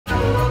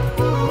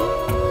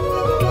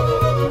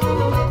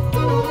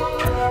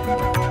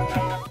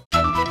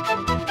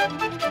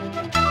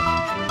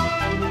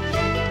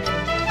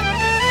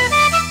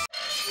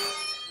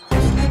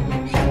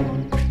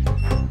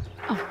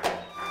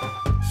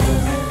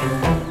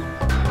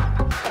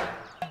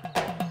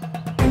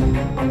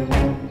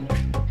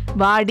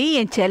வாடி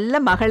என் செல்ல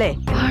மகளே,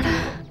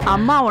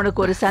 அம்மா உனக்கு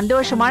ஒரு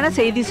சந்தோஷமான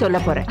செய்தி சொல்ல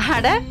போறேன்.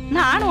 அட,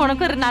 நான்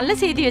உனக்கு ஒரு நல்ல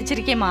செய்தி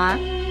வச்சிருக்கேம்மா.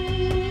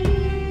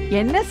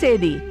 என்ன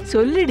செய்தி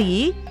சொல்லுடி.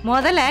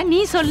 முதல்ல நீ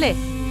சொல்லு.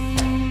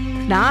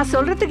 நான்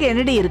சொல்றதுக்கு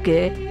என்னடி இருக்கு?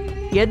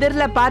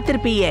 எதிரில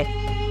பாத்திருப்பியே,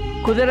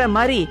 குதிரை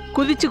மாதிரி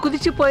குதிச்சு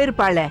குதிச்சு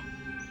போயிருப்பாளே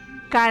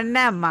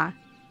கண்ணம்மா.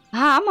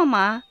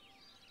 ஆமாம்மா,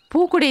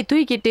 பூக்குடியை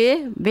தூக்கிட்டு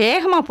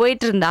வேகமா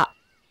போயிட்டு இருந்தா.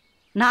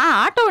 நான்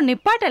ஆட்டோவை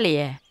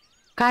நிப்பாட்டலையே,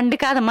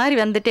 கண்டுக்காத மாதிரி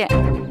வந்துட்டேன்.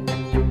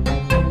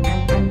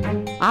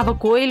 அவ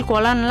கோயில்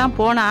குளம்லாம்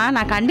போனா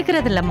நான்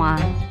கண்டுக்கிறது இல்லம்மா.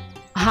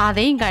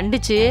 அதையும்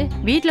கண்டிச்சு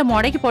வீட்டுல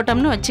முடக்கி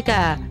போட்டோம்னு வச்சுக்க,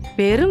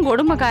 பெரும்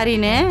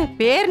கொடுமைக்காரின்னு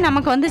பேர்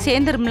நமக்கு வந்து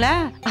சேர்ந்துரும்ல,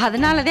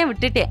 அதனாலதான்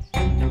விட்டுட்டேன்.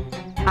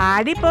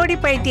 அடி போடி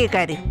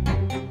பைத்தியக்காரி.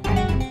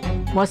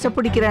 மொச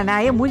பிடிக்கிற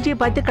நாயை மூஞ்சியை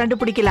பார்த்து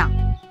கண்டுபிடிக்கலாம்.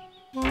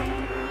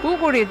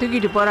 பூக்கொடியை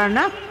தூக்கிட்டு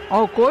போறான்னா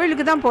அவ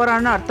கோயிலுக்கு தான்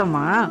போறான்னு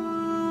அர்த்தமா?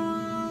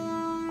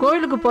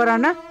 கோயிலுக்கு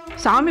போறான்னா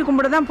சாமி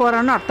கும்பிட தான்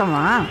போறான்னு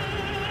அர்த்தமா?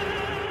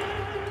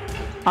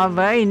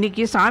 அவ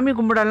இன்னைக்கு சாமி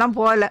கும்பிடலாம்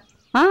போகல.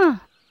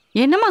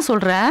 என்னம்மா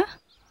சொல்ற?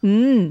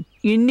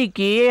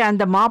 இன்னைக்கு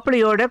அந்த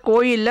மாப்பிள்ளையோட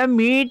கோயில்ல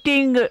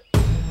மீட்டிங்.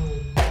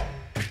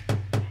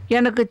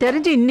 எனக்கு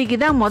தெரிஞ்சு இன்னைக்கு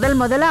தான்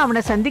முதல்ல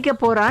அவனை சந்திக்க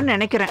போறான்னு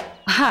நினைக்கிறேன்.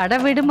 அட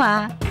விடுமா,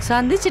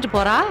 சந்திச்சுட்டு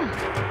போறா.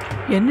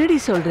 என்னடி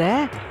சொல்ற?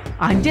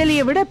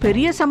 அஞ்சலியை விட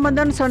பெரிய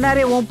சம்பந்தம்னு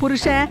சொன்னாரே உன்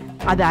புருஷன்,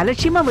 அது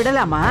அலட்சியமா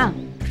விடலாமா?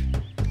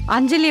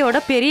 அஞ்சலியோட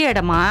பெரிய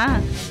இடமா?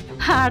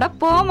 அட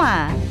போமா.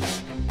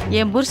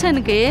 என்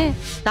புருஷனுக்கு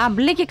தான்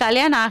பிள்ளைக்கு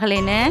கல்யாணம்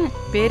ஆகலைன்னு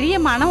பெரிய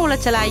மன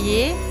உளைச்சலாகி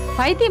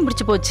பைத்தியம்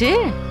பிடிச்சு போச்சு.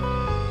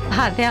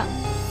 அதான்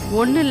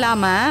ஒன்றும்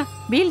இல்லாம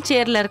வீல்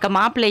சேர்ல இருக்க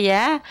மாப்பிள்ளைய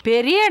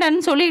பெரிய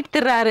இடம்னு சொல்லிட்டு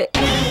திர்றாரு.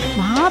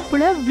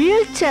 மாப்பிள்ளை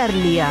வீல்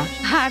சேர்லையா?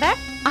 அட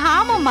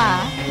ஆமாம்மா,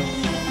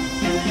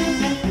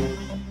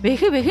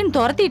 வெகு வெகுன்னு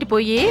துரத்திட்டு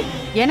போய்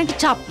எனக்கு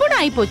சப்புன்னு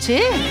ஆகி போச்சு.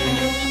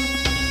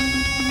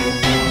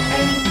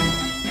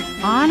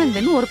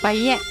 ஆனந்தன் ஒரு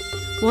பையன்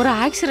ஒரு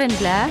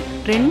ஆக்சிடென்ட்ல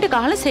 2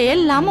 காலம்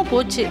செயல் இல்லாம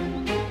போச்சு.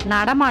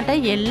 நடமாட்ட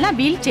எல்லாம்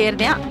வீல்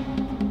சேர்தான்.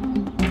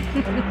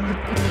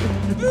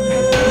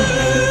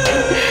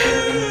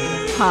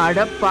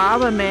 அட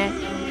பாவமே,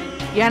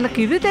 எனக்கு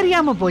இது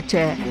தெரியாம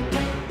போச்சே.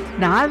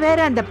 நான் வேற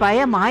அந்த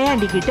பையன்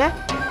மாயாண்டி கிட்ட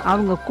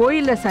அவங்க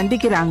கோயில்ல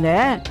சந்திக்கிறாங்க,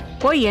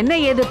 போய் என்ன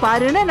ஏது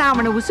பாருன்னு நான்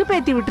அவனை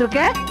உசுப்பேத்தி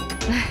விட்டுருக்கேன்.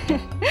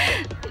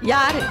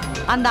 யாரு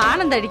அந்த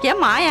ஆனந்த அடிக்க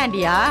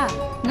மாயாண்டியா?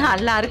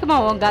 நல்லா இருக்குமா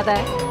உன் கதை?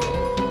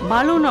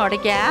 பலூன்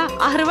உடைக்க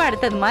அருவா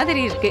எடுத்தது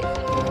மாதிரி இருக்கு.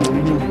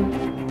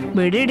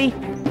 விடுடி,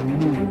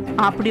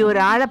 அப்படி ஒரு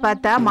ஆளை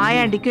பார்த்தா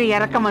மாயாண்டிக்கும்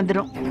இறக்கம்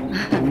வந்துடும்.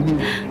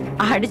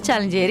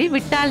 அடிச்சாலும் சரி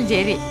விட்டாலும்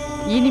சரி,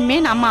 இனிமே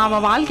நம்ம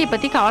அவன் வாழ்க்கையை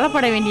பத்தி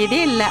கவலைப்பட வேண்டியதே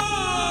இல்லை.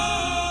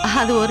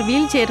 அது ஒரு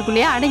வீல்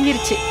சேருக்குள்ளேயே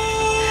அடங்கிருச்சு.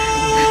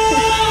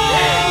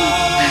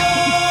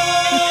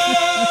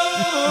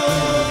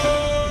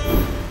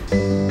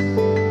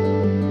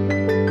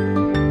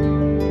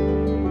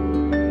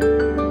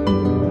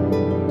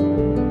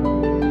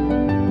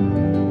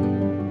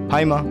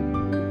 ஹாய்மா.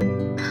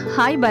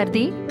 ஹாய்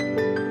பாரதி.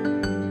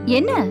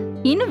 என்ன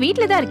இன்னும்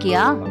வீட்ல தான்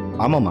இருக்கியா?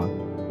 ஆமாம்மா,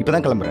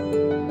 இப்பதான் கிளம்புறேன்.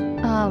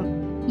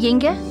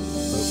 எங்க?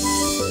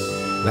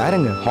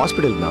 வேறங்க,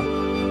 ஹாஸ்பிட்டல் தான்.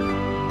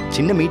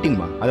 சின்ன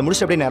மீட்டிங்மா, அதை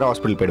முடிச்சு அப்படியே நேரா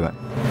ஹாஸ்பிட்டல் போயிடுவேன்.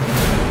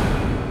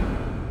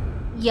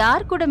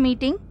 யார் கூட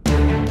மீட்டிங்?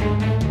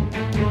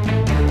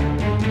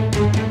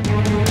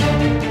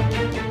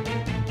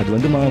 அது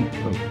வந்துமா,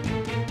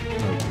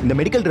 இந்த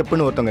மெடிக்கல்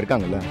ரெப்னு ஒருத்தவங்க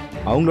இருக்காங்கல்ல,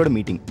 அவங்களோட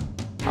மீட்டிங்.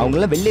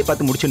 அவங்களாம் வெளியே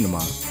பார்த்து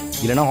முடிச்சிடணுமா,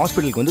 இல்லைன்னா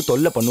ஹாஸ்பிட்டலுக்கு வந்து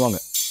தொல்லை பண்ணுவாங்க.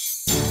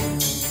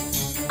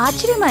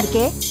 ஆச்சரியமா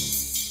இருக்கே,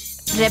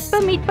 ரெப்ப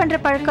மீட் பண்ற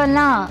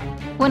பழக்கம்லாம்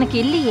உனக்கு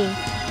இல்லையே.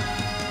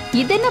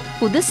 இது என்ன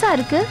புதுசா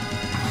இருக்கு?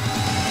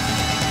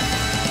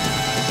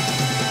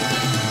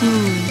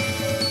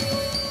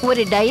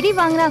 ஒரு டைரி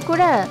வாங்கினா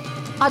கூட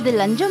அது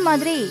லஞ்சம்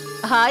மாதிரி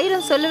 1000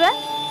 சொல்லுவ.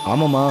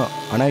 ஆமாம்மா,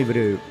 ஆனா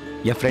இவரு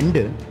என்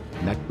ஃப்ரெண்டு,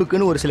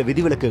 நட்புக்குன்னு ஒரு சில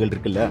விதிவிலக்குகள்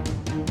இருக்குல்ல.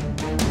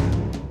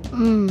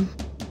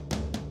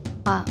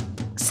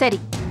 சரி,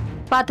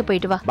 பார்த்து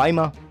போயிட்டு வா.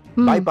 பாய்மா.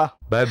 பாய்ப்பா.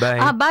 By by.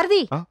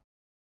 பாரதி,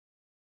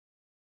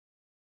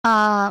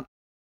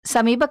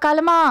 சமீப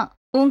காலமா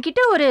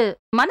உன்கிட்ட ஒரு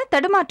மன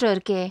தடுமாற்றம்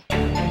இருக்கே.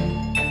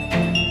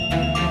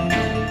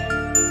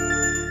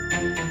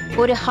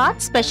 ஒரு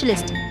ஹார்ட்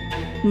ஸ்பெஷலிஸ்ட்,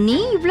 நீ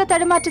இவ்ளோ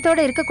தடுமாற்றத்தோட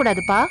இருக்க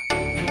கூடாதுப்பா.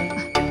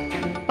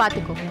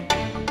 பாத்துக்கோ.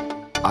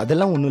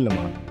 அதெல்லாம் ஒண்ணும்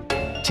இல்லம்மா,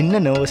 சின்ன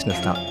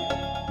நர்வஸ்னஸ் தான்.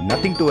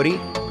 Nothing to worry,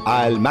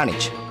 I'll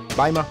manage.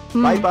 பாய்மா.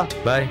 பாய்ப்பா.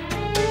 By.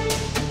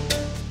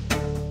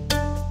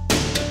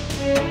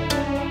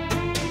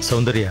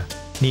 Soundarya,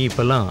 நீ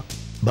இப்பெல்லாம்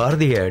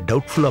பாரதிய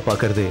டவுட்ஃபுல்லா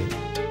பாக்குறது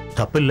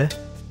தப்பு இல்ல?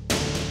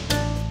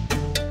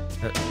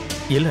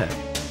 இல்ல,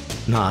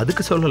 நான்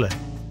அதுக்கு சொல்லல.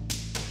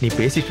 நீ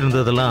பேசிட்டு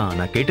இருந்ததெல்லாம்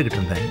நான் கேட்டுக்கிட்டு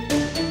இருந்தேன்.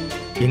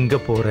 எங்க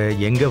போற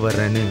எங்க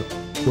வர்றன்னு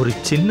ஒரு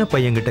சின்ன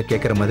பையன்கிட்ட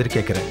கேட்கற மாதிரி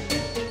கேட்கற.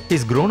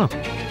 Is grown up.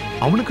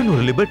 அவனுக்குன்னு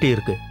ஒரு லிபர்ட்டி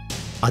இருக்கு.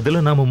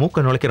 அதுல நாம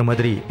மூக்க நுழைக்கிற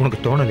மாதிரி உனக்கு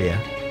தோணலையா?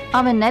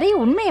 அவன் நிறைய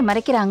உண்மையை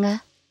மறைக்கிறாங்க,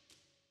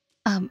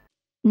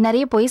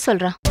 நிறைய பொய்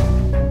சொல்றான்.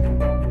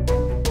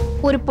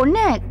 ஒரு பொண்ண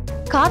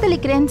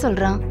காதலிக்கிறேன்னு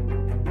சொல்றான்,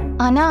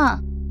 ஆனா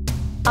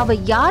அவ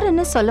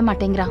யாருன்னு சொல்ல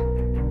மாட்டேங்கிறான்.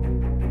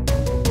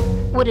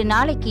 ஒரு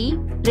நாளைக்கு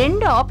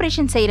 2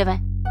 ஆபரேஷன்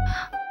செய்யறவன்,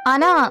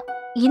 ஆனா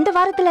இந்த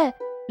வாரத்துல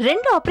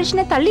 2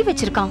 ஆபரேஷனை தள்ளி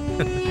வச்சிருக்கான்.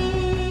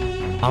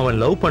 அவன்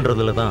லவ்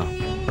பண்றதுல தான்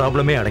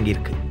ப்ராப்ளமே அடங்கி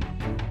இருக்கு.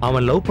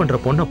 அவன் லவ் பண்ற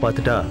பொண்ணை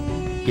பார்த்துட்டா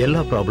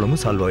எல்லா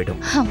ப்ராப்ளமும் சால்வ்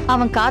ஆயிடும்.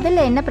 அவன்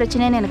காதல்ல என்ன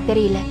பிரச்சனைன்னு எனக்கு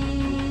தெரியல.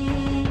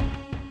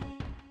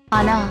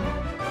 ஆனா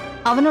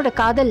அவனோட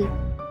காதல்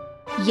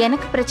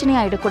எனக்கு பிரச்சனை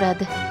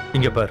ஆயிடக்கூடாது.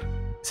 இங்க பார்,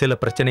 சில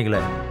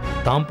பிரச்சனைகளை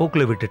தாம்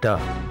போக்குல விட்டுட்டா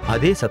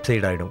அதே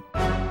சப்சைட் ஆயிடும்.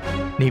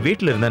 நீ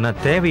வீட்டுல இருந்த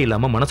நான்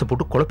தேவையில்லாம மனசை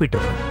போட்டு குழப்பிட்டு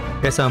இருப்பேன்.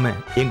 பேசாம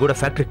எங்கூட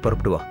ஃபேக்டரிக்கு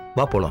புறப்பட்டு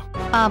வா போலாம்.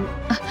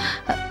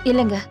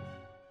 இல்லைங்க,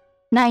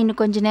 நான்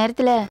இன்னும் கொஞ்ச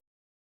நேரத்துல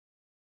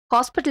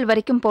ஹாஸ்பிட்டல்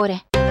வரைக்கும்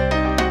போறேன்.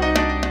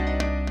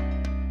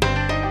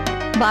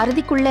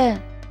 பாரதிக்குள்ள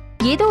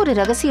ஏதோ ஒரு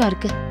ரகசியம்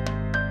இருக்கு.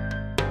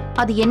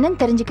 அது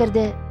என்னன்னு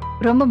தெரிஞ்சுக்கிறது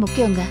ரொம்ப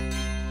முக்கியங்க.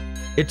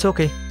 It's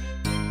okay.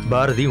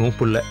 பாரதி உன்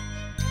புள்ள,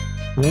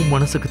 உன்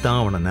மனசுக்கு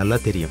தான் அவனை நல்லா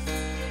தெரியும்.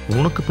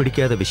 உனக்கு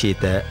பிடிக்காத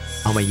விஷயத்த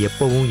அவன்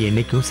எப்பவும்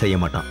என்னைக்கும் செய்ய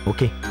மாட்டான்.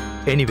 ஓகே,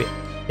 எனிவே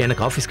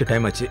எனக்கு ஆஃபீஸ்க்கு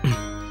டைம் ஆச்சு,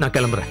 நான்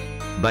கிளம்புறேன்.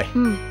 பை.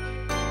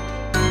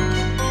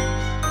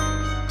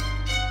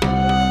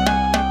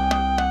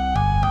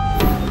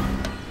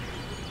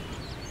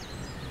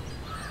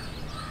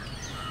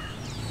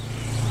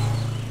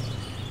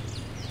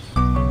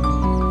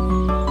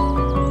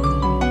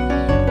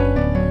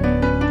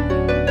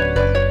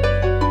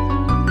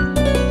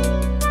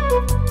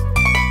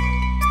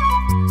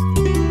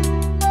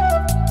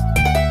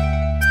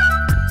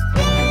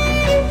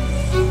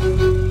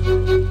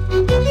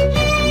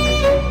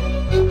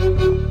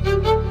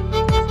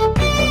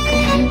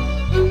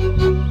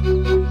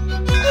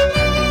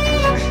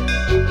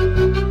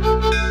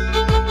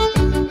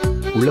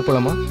 உள்ள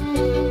போலாமா?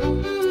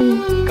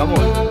 Come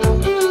on.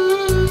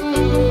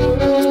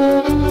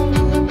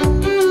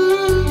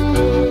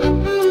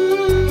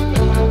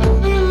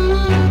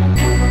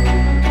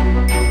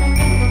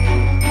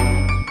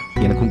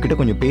 எனக்கு உங்ககிட்ட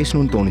கொஞ்சம்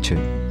பேசணும்னு தோணுச்சு,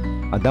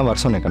 அதான் வர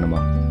சொன்னேன்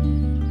கண்ணம்மா.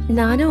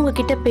 நானும்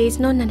உங்ககிட்ட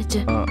பேசணும்னு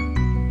நினைச்சேன்.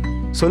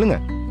 சொல்லுங்க,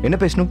 என்ன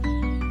பேசணும்?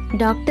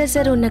 டாக்டர்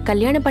சார் உன்னை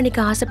கல்யாணம்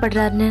பண்ணிக்க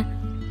ஆசைப்படுறாருன்னு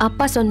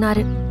அப்பா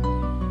சொன்னாரு.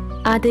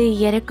 அது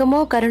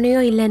இரக்கமோ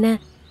கருணையோ இல்லைன்னு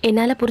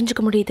என்னால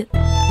புரிஞ்சுக்க முடியுது.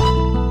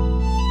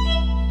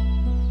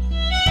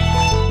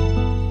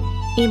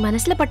 என்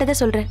மனசுல பட்டதை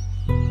சொல்றேன்,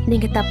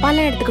 நீங்க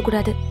தப்பாலாம் எடுத்துக்க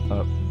கூடாது.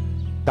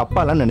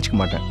 தப்பாலாம் நினைச்சுக்க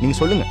மாட்டேன். நீங்க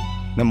சொல்லுங்க,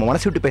 நம்ம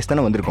மனசு விட்டு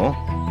பேசத்தானே வந்திருக்கோம்.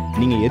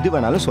 நீங்க எது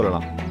வேணாலும்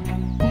சொல்லலாம்.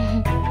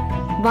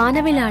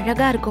 வானவில்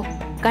அழகா இருக்கும்,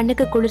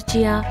 கண்ணுக்கு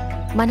குளிர்ச்சியா,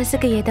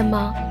 மனசுக்கு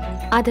எதமா.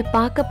 அதை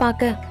பார்க்க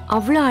பார்க்க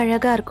அவ்வளோ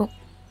அழகா இருக்கும்.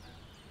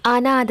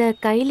 ஆனா அதை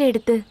கையில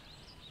எடுத்து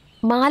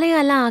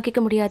மாலையெல்லாம்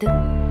ஆக்கிக்க முடியாது.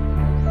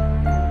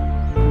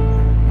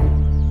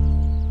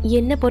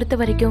 என்னை பொறுத்த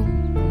வரைக்கும்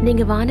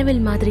நீங்க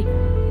வானவில் மாதிரி.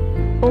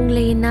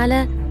 உங்களை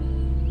என்னால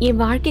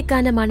என்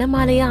வாழ்க்கைக்கான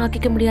மனமாலையா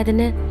ஆக்கிக்க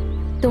முடியாதுன்னு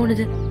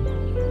தோணுது.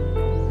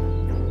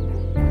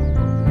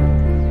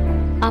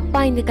 அப்பா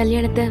இந்த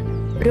கல்யாணத்தை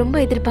ரொம்ப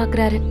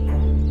எதிர்பார்க்கிறாரு.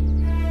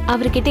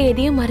 அவர்கிட்ட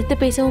எதையும் மறுத்து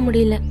பேசவும்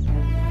முடியல.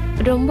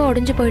 ரொம்ப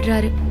உடைஞ்சு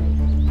போயிடுறாரு.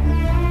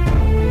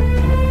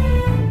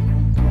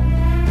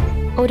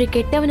 ஒரு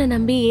கெட்டவனை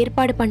நம்பி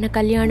ஏற்பாடு பண்ண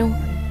கல்யாணம்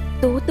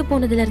தோத்து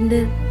போனதுல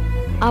இருந்து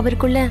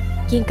அவருக்குள்ள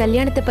என்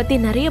கல்யாணத்தை பத்தி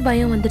நிறைய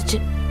பயம் வந்துருச்சு.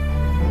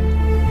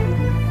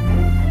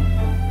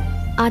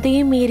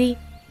 அதையும் மீறி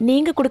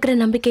நீங்க கொடுக்கிற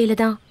நம்பிக்கையில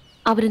தான்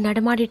அவரு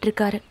நடமாடிட்டு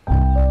இருக்காரு.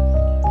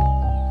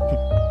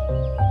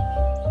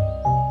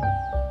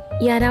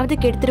 யாராவது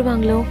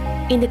கெடுத்துருவாங்களோ,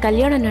 இந்த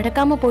கல்யாணம்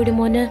நடக்காம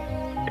போயிடுமோன்னு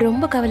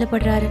ரொம்ப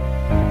கவலைப்படுறாரு.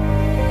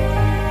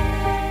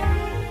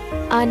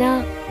 ஆனா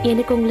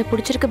எனக்கு உங்களை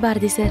பிடிச்சிருக்கு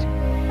பாரதி சார்.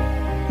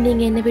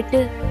 நீங்க என்னை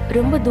விட்டு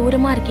ரொம்ப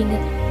தூரமா இருக்கீங்க.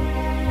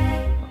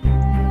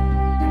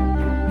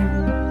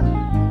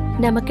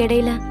 நமக்கு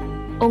இடையில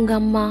உங்க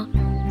அம்மா,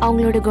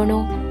 அவங்களோட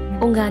குணம்,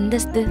 உங்க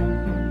அந்தஸ்து,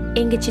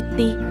 எங்க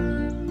சித்தி,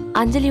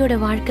 அஞ்சலியோட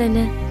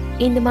வாழ்க்கைன்னு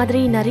இந்த மாதிரி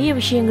நிறைய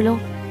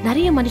விஷயங்களும்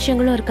நிறைய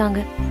மனுஷங்களும்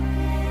இருக்காங்க.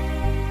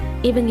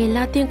 இவங்க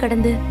எல்லாத்தையும்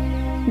கடந்து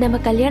நம்ம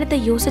கல்யாணத்தை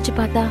யோசிச்சு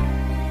பார்த்தா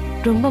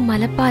ரொம்ப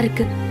மலைப்பா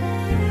இருக்கு.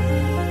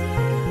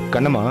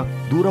 கண்ணம்மா,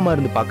 தூரமா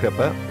இருந்து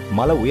பாக்குறப்ப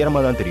மலை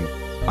உயரமா தான் தெரியும்.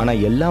 ஆனா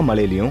எல்லா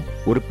மலையிலயும்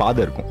ஒரு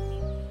பாதை இருக்கும்.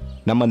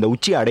 நம்ம அந்த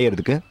உச்சியை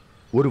அடையிறதுக்கு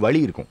ஒரு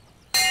வழி இருக்கும்.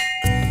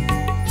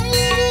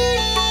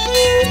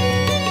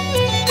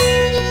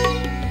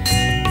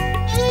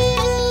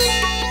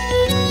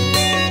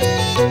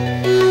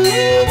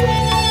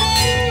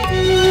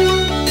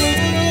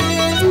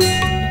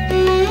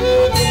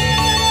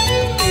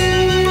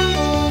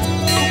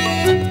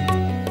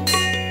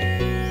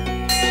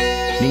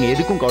 நீங்க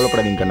எதுக்கும்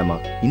கவலைப்படாதீங்க கண்ணம்மா.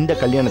 இந்த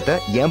கல்யாணத்தை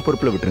என்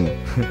பொறுப்புல விட்டுருங்க.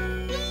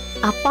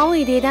 அப்பாவும்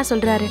இதேதான்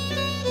சொல்றாரு.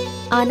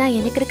 ஆனா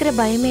எனக்கு இருக்கிற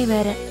பயமே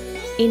வேற.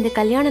 இந்த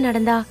கல்யாணம்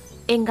நடந்தா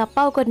எங்க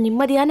அப்பாவுக்கு ஒரு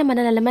நிம்மதியான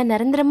மனநிலைமை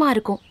நிரந்தரமா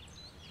இருக்கும்.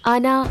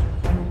 ஆனா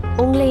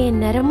உங்களை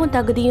என் நிறமும்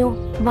தகுதியும்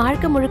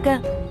வாழ்க்கை முழுக்க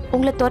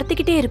உங்களை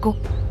துரத்திக்கிட்டே இருக்கும்.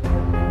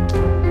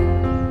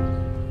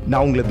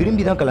 நான் உங்களை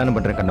விரும்பி தான் கல்யாணம்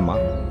பண்றேன் கண்ணம்மா.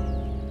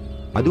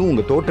 அதுவும்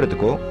உங்க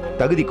தோற்றத்துக்கோ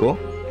தகுதிக்கோ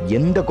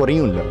எந்த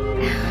குறையும் இல்லை.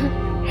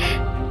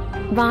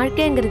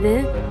 வாழ்க்கைங்கிறது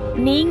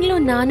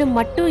நீங்களும் நானும்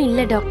மட்டும் இல்ல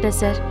டாக்டர்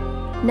சார்,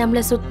 நம்மள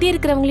சுத்தி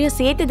இருக்கிறவங்களையும்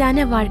சேர்த்து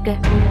தானே வாழ்க்கை.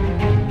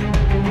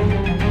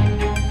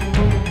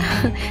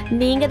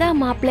 நீங்க தான்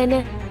மாப்பிள்ளைன்னு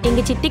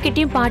எங்க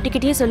சித்திக்கிட்டையும்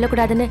பாட்டிக்கிட்டையும்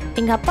சொல்லக்கூடாதுன்னு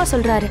எங்க அப்பா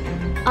சொல்றாரு.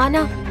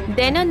 ஆனா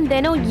தினம்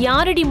தினம்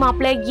யாரடி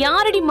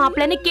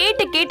மாப்பிள்ளைன்னு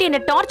கேட்டு கேட்டு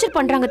என்ன டார்ச்சர்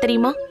பண்றாங்க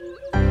தெரியுமா?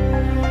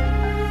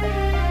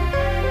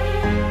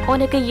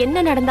 உனக்கு என்ன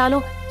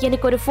நடந்தாலும்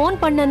எனக்கு ஒரு ஃபோன்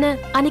பண்ணுன்னு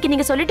அன்னைக்கு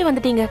நீங்க சொல்லிட்டு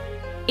வந்துட்டீங்க.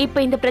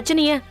 இப்ப இந்த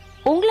பிரச்சனைய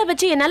உங்களை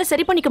வச்சு என்னால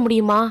சரி பண்ணிக்க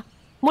முடியுமா?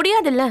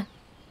 முடியாதுல்ல,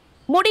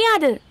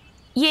 முடியாது.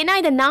 ஏன்னா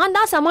இதை நான்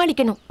தான்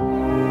சமாளிக்கணும்.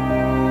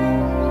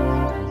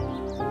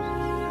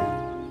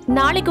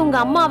 நாளைக்கு உங்க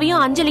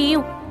அம்மாவையும்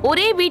அஞ்சலியையும்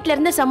ஒரே வீட்ல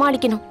இருந்து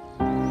சமாளிக்கணும்.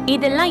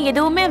 இதெல்லாம்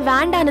எதுவுமே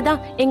வேண்டான்னு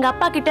தான் எங்க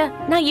அப்பா கிட்ட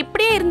நான்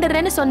இப்படியே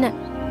இருந்துடுறேன்னு சொன்னேன்.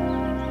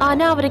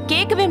 ஆனா அவரு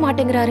கேட்கவே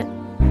மாட்டேங்கிறாரு.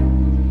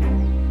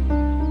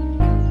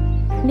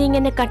 நீங்க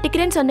என்ன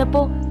கட்டிக்கிறேன்னு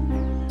சொன்னப்போ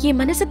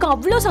என் மனசுக்கு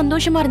அவ்வளோ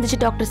சந்தோஷமா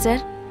இருந்துச்சு டாக்டர்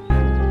சார்.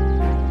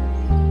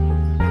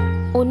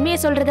 உண்மையை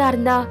சொல்றதா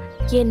இருந்தா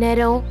என்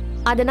நேரம்,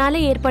 அதனால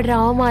ஏற்படுற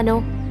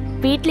அவமானம்,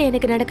 வீட்டுல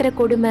எனக்கு நடக்கிற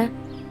கொடுமை,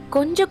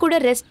 கொஞ்சம் கூட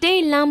ரெஸ்டே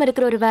இல்லாம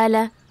இருக்கிற ஒரு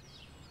வேலை,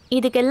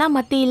 இதுக்கெல்லாம்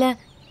மத்தியில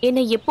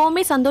என்னை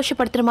எப்பவுமே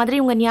சந்தோஷப்படுத்துற மாதிரி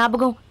உங்க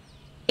ஞாபகம்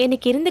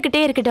எனக்கு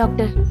இருந்துகிட்டே இருக்கு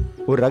டாக்டர்.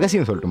 ஒரு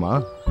ரகசியம் சொல்லட்டுமா?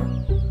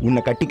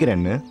 உன்னை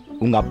கட்டிக்கிறேன்னு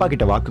உங்க அப்பா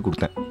கிட்ட வாக்கு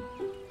கொடுத்தேன்.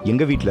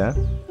 எங்க வீட்டுல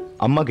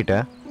அம்மா கிட்ட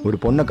ஒரு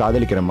பொண்ணை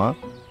காதலிக்கிறேம்மா,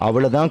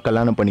 அவளைதான்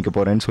கல்யாணம் பண்ணிக்க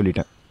போறேன்னு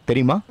சொல்லிட்டேன்.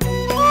 தெரியுமா?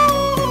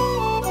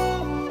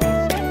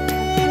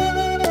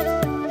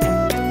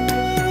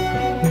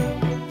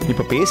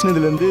 இப்ப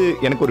பேசினதுல இருந்து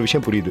எனக்கு ஒரு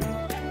விஷயம் புரியுது.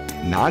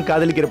 நான்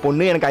காதலிக்கிற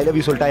பொண்ணு எனக்கு ஐ லவ்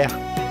யூ சொல்லிட்டாயா?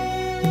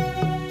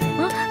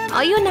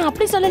 ஐயோ, நான்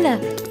அப்படி சொல்லல.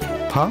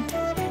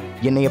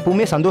 என்னை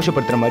எப்பவுமே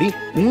சந்தோஷப்படுத்துற மாதிரி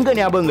உங்க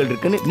ஞாபகங்கள்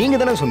இருக்குன்னு நீங்க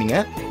தானே சொன்னீங்க.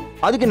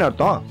 அதுக்கு என்ன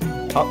அர்த்தம்?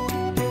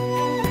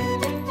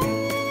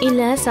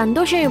 இல்ல,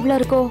 சந்தோஷம் எவ்வளவு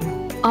இருக்கோ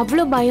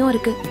அவ்வளவு பயம்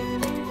இருக்கு.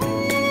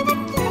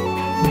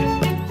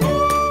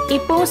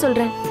 இப்போ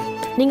சொல்றேன்,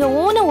 நீங்க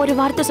ஓன ஒரு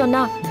வார்த்தை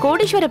சொன்னா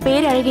கோடீஸ்வர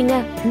பேர் அழகிங்க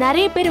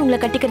நிறைய பேர் உங்களை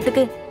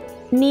கட்டிக்கிறதுக்கு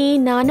நீ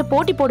நானு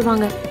போட்டி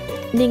போடுவாங்க.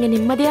 நீங்க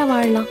நிம்மதியா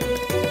வாழலாம்.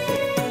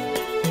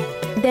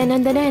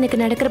 தினம் தினம்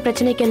எனக்கு நடக்கிற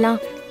பிரச்சனைக்கெல்லாம்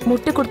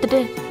முட்டு கொடுத்துட்டு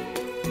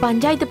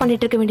பஞ்சாயத்து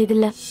பண்ணிட்டு இருக்க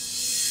வேண்டியதில்ல.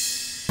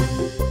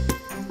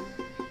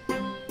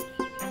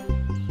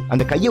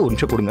 அந்த கையை ஒரு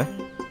நிமிஷம் கொடுங்க.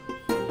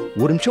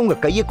 ஒரு நிமிஷம் உங்க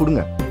கையை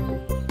கொடுங்க.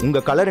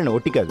 உங்க கலர் என்ன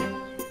ஒட்டிக்காது.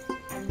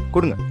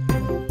 கொடுங்க.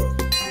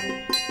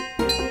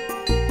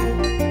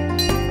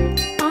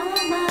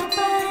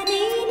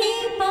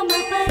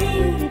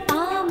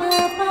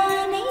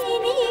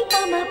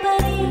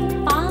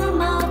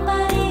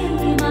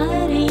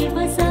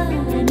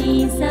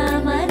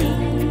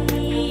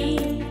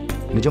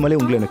 நிஜமாலே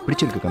உங்களை எனக்கு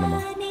பிடிச்சிருக்கு கண்ணம்மா.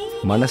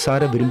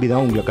 மனசார விரும்பி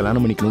தான் உங்களை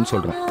கல்யாணம் பண்ணிக்கணும்னு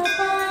சொல்றேன்.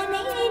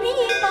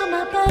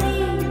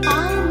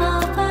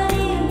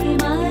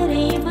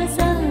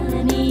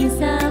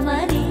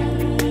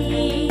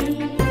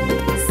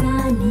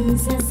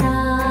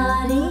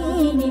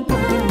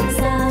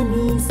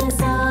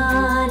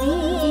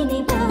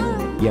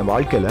 என்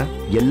வாழ்க்கையில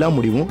எல்லா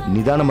முடிவும்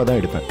நிதானமா தான்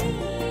எடுப்பேன்.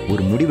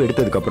 ஒரு முடிவு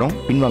எடுத்ததுக்கு அப்புறம்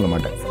பின்வாங்க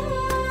மாட்டேன்.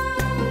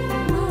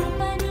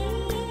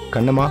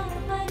 கண்ணம்மா,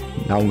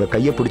 நான் உங்க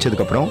கையை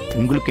பிடிச்சதுக்கு அப்புறம்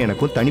உங்களுக்கு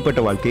எனக்கும் தனிப்பட்ட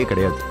வாழ்க்கையே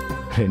கிடையாது.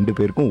 2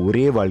 பேருக்கும்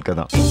ஒரே வாழ்க்கை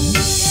தான்.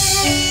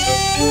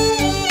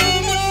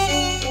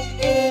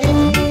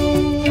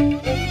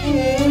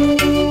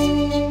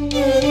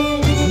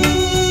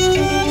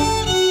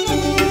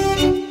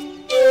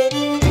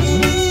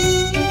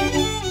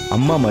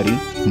 அம்மா மாதிரி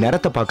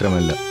நிறத்தை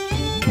பார்க்கறவன் இல்ல,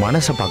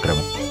 மனசை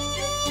பார்க்கறவன்.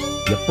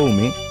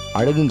 எப்பவுமே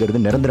அழகுங்கிறது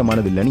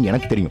நிரந்தரமானது இல்லைன்னு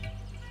எனக்கு தெரியும்.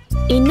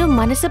 இன்னும்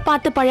மனசை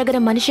பார்த்து பழகுற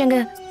மனுஷங்க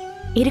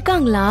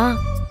இருக்காங்களா?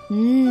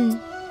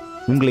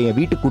 உங்களை என்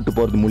வீட்டுக்கு கூட்டு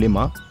போறது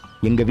மூலியமா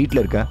எங்க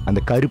வீட்டுல இருக்க அந்த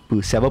கருப்பு,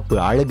 சிவப்பு,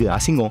 அழகு,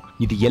 அசிங்கம்,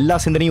 இது எல்லா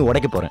சிந்தனையும்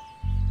உடைக்க போறேன்.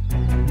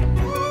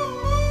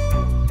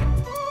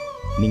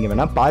 நீங்க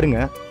வேணா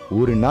பாருங்க,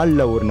 ஒரு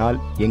நாள்ல ஒரு நாள்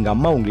எங்க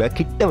அம்மா உங்களை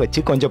கிட்ட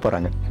வச்சு கொஞ்ச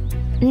போறாங்க.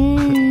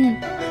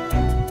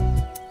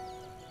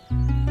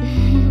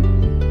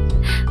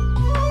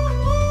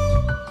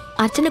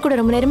 அர்ச்சனை கூட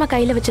ரொம்ப நேரமா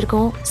கையில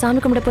வச்சிருக்கோம். சாமி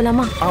கும்பிட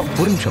போலாமா?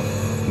 ஒரு நிமிஷம்.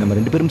 நம்ம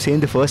 2 பேரும்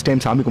சேர்ந்து ஃபர்ஸ்ட்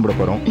டைம் சாமி கும்பிட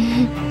போறோம்.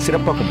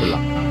 சிறப்பா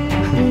கும்பிடலாம்.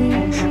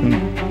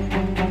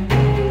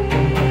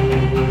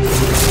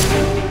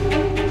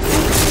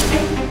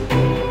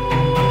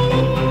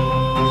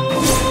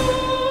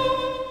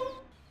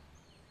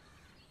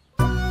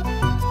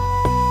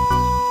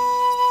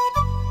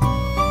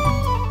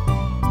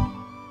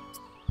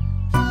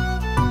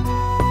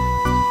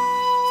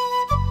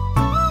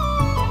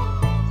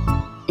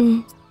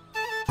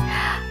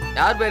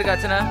 யார் பேருக்கு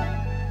அர்ச்சனா?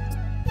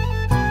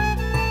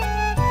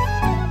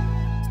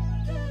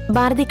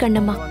 பாரதி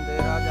கண்ணம்மா.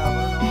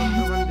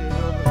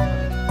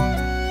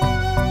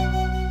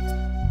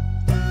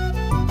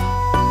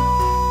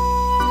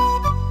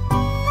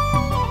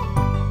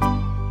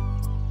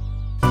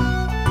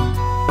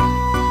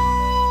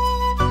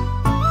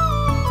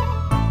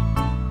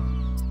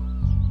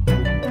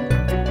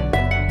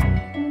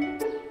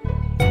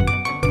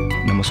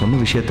 நம்ம சொன்ன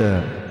விஷயத்த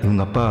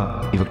இவங்க அப்பா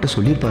இவகிட்ட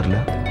சொல்லியிருப்பார்ல?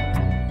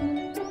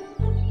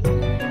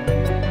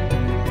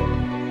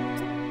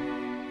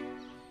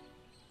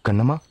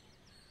 கண்ணம்மா,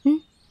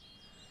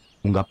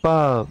 உங்க அப்பா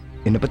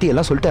என்னை பத்தி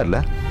எல்லாம் சொல்லிட்டார்ல?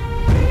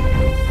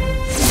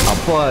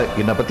 அப்பா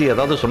என்னை பத்தி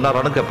ஏதாவது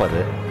சொன்னாரான்னு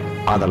கேட்பாரு.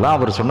 அதெல்லாம்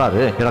அவர்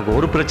சொன்னாரு, எனக்கு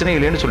ஒரு பிரச்சனையும்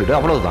இல்லைன்னு சொல்லிட்டு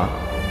அவ்வளவுதான்.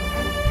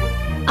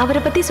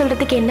 அவரை பத்தி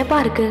சொல்றதுக்கு என்னப்பா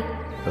இருக்கு?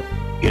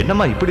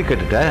 என்னம்மா இப்படி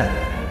கேட்டுட்ட?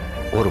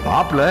 ஒரு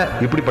மாப்பிள்ள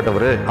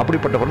இப்படிப்பட்டவர்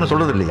அப்படிப்பட்டவர்னு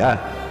சொல்றது இல்லையா?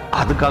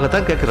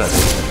 அதுக்காகத்தான் கேட்கிறாரு.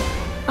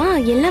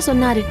 எல்லாம்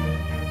சொன்னாரு.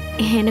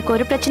 எனக்கு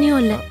ஒரு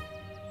பிரச்சனையும் இல்லை.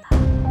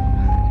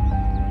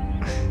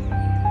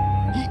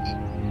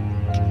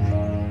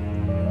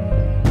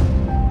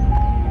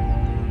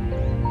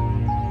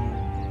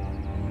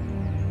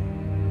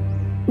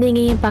 நீங்க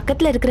என்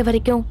பக்கத்துல இருக்கிற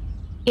வரைக்கும்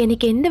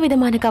எனக்கு எந்த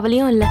விதமான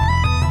கவலையும் இல்லை.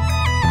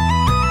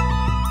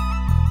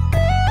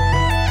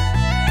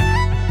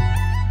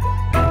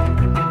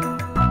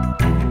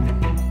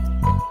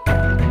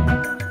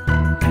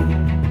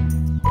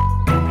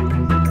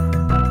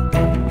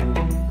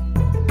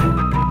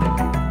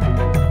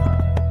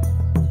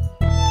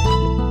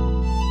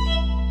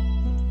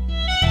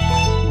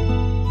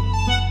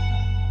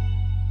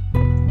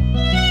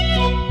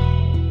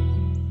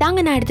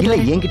 தாங்க, நான் இல்ல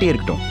எடுத்துக்கிறேன். என்கிட்டே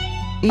இருக்கட்டும்.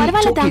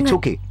 பரவாயில்ல, தாங்க. It's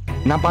okay.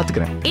 நான்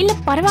பாத்துக்கிறேன். இல்ல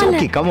பரவாயில்ல.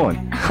 Okay, come on.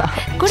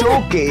 It's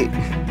okay.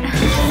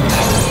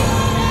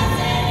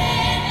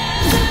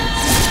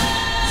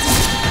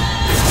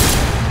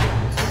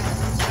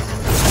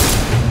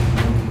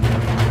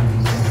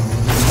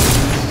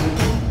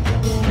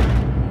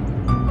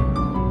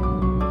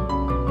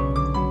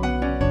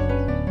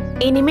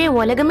 இனிமே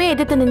உலகமே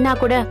எதிர்த்து நின்னா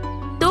கூட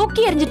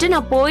தூக்கி எறிஞ்சிட்டு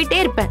நான்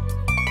போயிட்டே இருப்பேன்.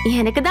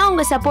 எனக்கு தான்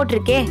உங்க சப்போர்ட்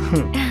இருக்கே.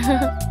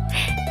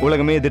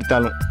 உலகமே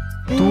எதிர்த்தாலும்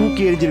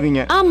தூக்கி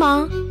எறிஞ்சிருவீங்க. ஆமா.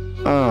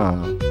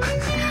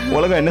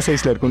 உலகம் என்ன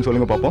சைஸ்ல இருக்குன்னு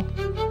சொல்லுங்க பாப்போம்.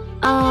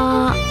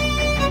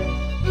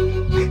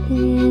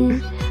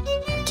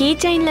 கீ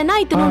செயின்லனா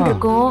இத்தனும்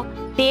இருக்கும்.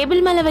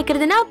 டேபிள் மேல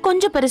வைக்கிறதுனா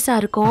கொஞ்சம் பெருசா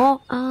இருக்கும்.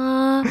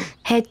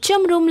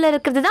 ஹெச்எம் ரூம்ல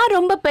இருக்கிறது தான்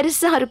ரொம்ப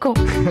பெருசா இருக்கும்.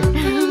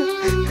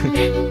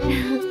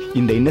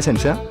 இந்த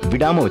இன்னசென்ஸை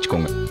விடாம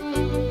வச்சுக்கோங்க.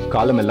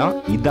 காலமெல்லாம்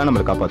இதான்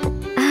நம்மளை காப்பாற்றும்.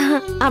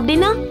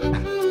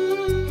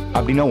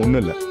 அப்படின்னா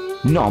ஒண்ணும் இல்ல.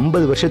 இன்னும்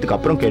 50 வருஷத்துக்கு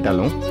அப்புறம்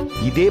கேட்டாலும்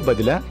இதே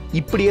பதில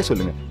இப்படியே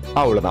சொல்லுங்க.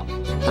 அவ்வளவுதான்.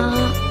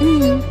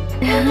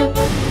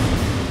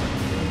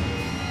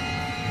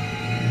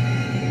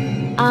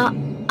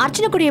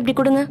 அர்ச்சனை கூட எப்படி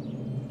கொடுங்க?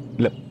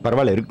 இல்ல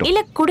பரவாயில்ல இருக்கட்டும்.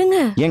 இல்ல கொடுங்க.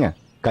 ஏங்க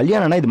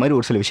கல்யாணம்னா இது மாதிரி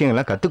ஒரு சில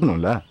விஷயங்கள்லாம்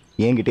கத்துக்கணும்ல.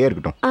 என்கிட்டே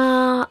இருக்கட்டும்.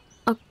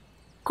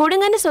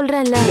 கொடுங்கன்னு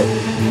சொல்றேன்ல.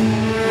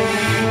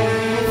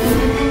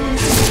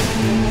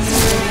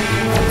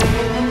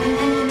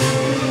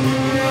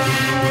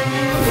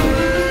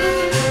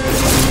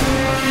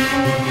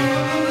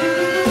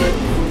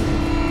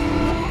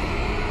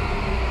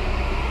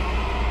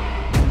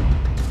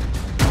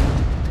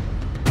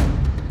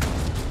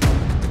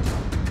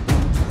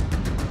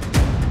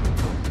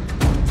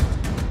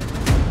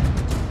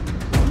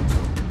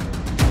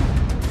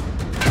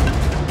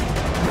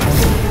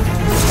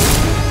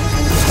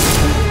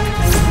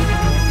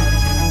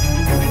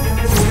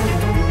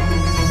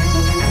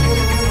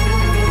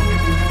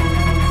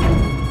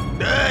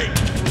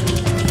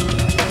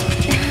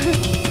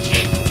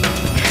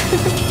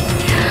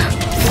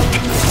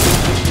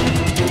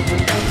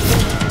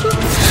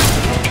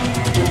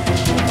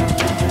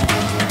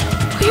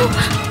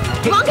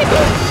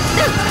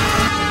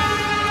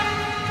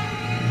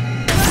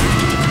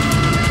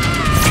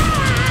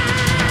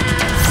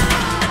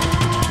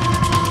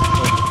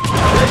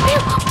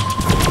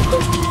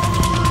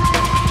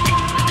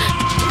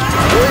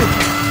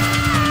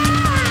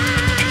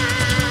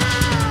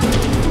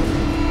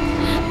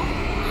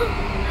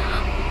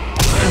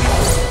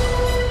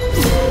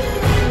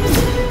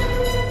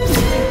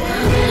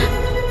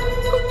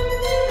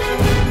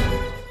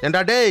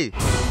 ஏண்டா டேய்,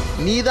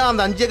 நீ தான்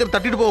அந்த 5 ஏக்கர்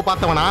தட்டிட்டு போக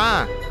பார்த்தவனா?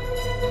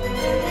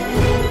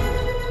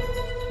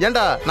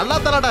 ஏண்டா நல்லா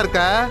தலாடா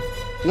இருக்க.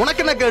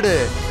 உனக்கு என்ன கேடு?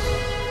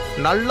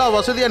 நல்லா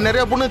வசதியா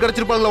நிறைய பொண்ணு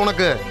கிடைச்சிருப்பாங்கல்ல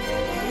உனக்கு.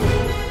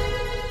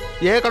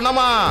 ஏ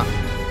கண்ணம்மா,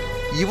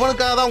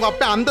 இவனுக்காக தான் உங்க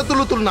அப்பா அந்த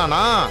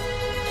துள்ளுனானா?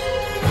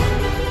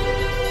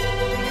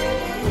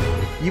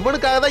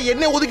 இவனுக்காக தான்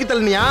என்ன ஒதுக்கி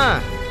தள்ளினியா?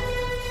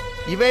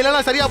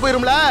 இவையெல்லாம் சரியா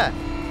போயிரும்ல.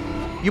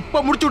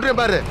 இப்ப முடிச்சு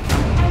விட்டுறேன் பாரு.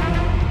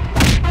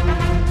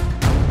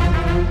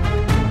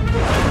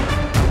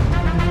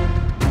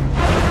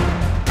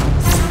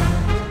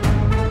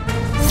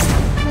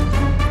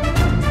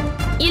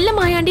 இல்ல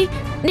மாயாண்டி,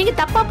 நீங்க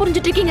தப்பா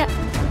புரிஞ்சிட்டு இருக்கீங்க.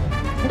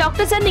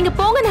 டாக்டர் சார் நீங்க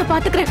போங்க, நான்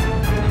பாத்துக்கிறேன்.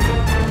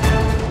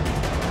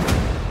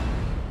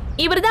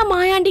 இவர்தான்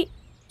மாயாண்டி,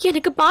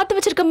 எனக்கு பார்த்து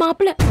வச்சிருக்க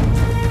மாப்பிள்ள.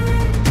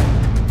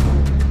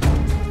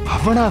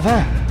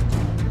 அவனாவன்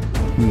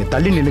நீங்க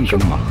தள்ளி நில்லுங்க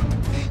கண்ணம்மா.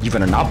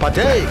 இவனை நான்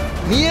பார்த்தேன்.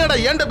 நீ ஏன்டா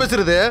ஏன்டா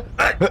பேசுறது?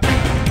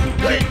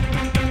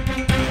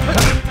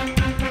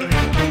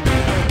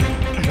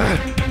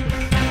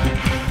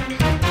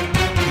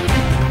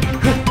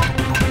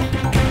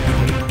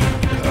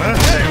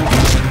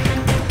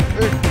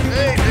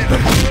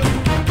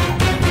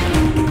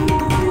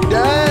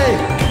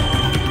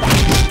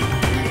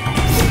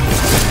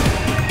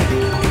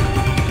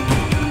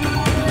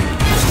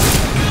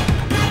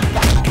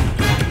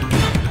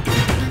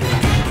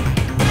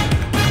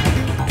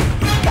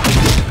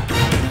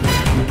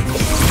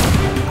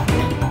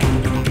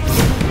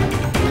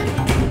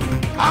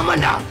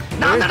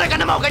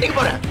 கட்டிக்க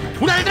போறேன்.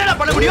 உன்னால என்ன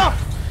பண்ண முடியும்?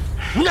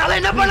 உன்னால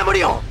என்ன பண்ண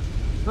முடியும்?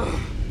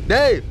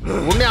 டேய்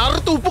உன்னை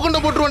அறுத்து உப்பு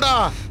கொண்டு போட்டுருவேன்டா.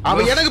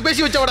 அவன் எனக்கு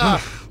பேசி வச்சவடா.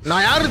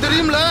 நான் யாருன்னு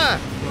தெரியும்ல.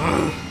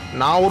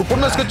 நான் ஒரு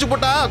பொண்ணை ஸ்கெட்ச்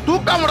போட்டா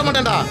தூக்காம விட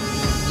மாட்டேன்டா.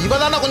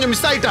 இவதானா கொஞ்சம்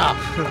மிஸ் ஆயிட்டா.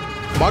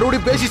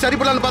 மறுபடியும் பேசி சரி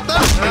பண்ணலான்னு பார்த்தா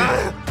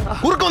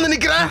குறுக்க வந்து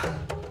நிக்கிறேன்.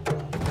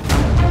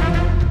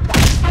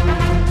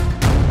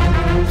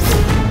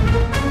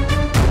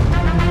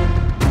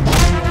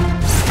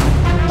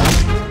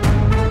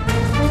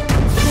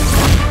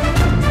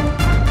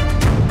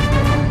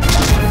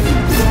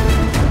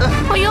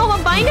 ஐயோ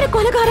அவன் பயங்கர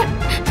கொலைகாரன்.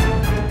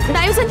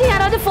 தயவு செஞ்சு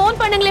யாராவது போன்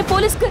பண்ணுங்களேன்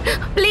போலீஸ்க்கு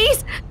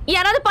ப்ளீஸ்.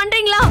 யாராவது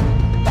பண்றீங்களா?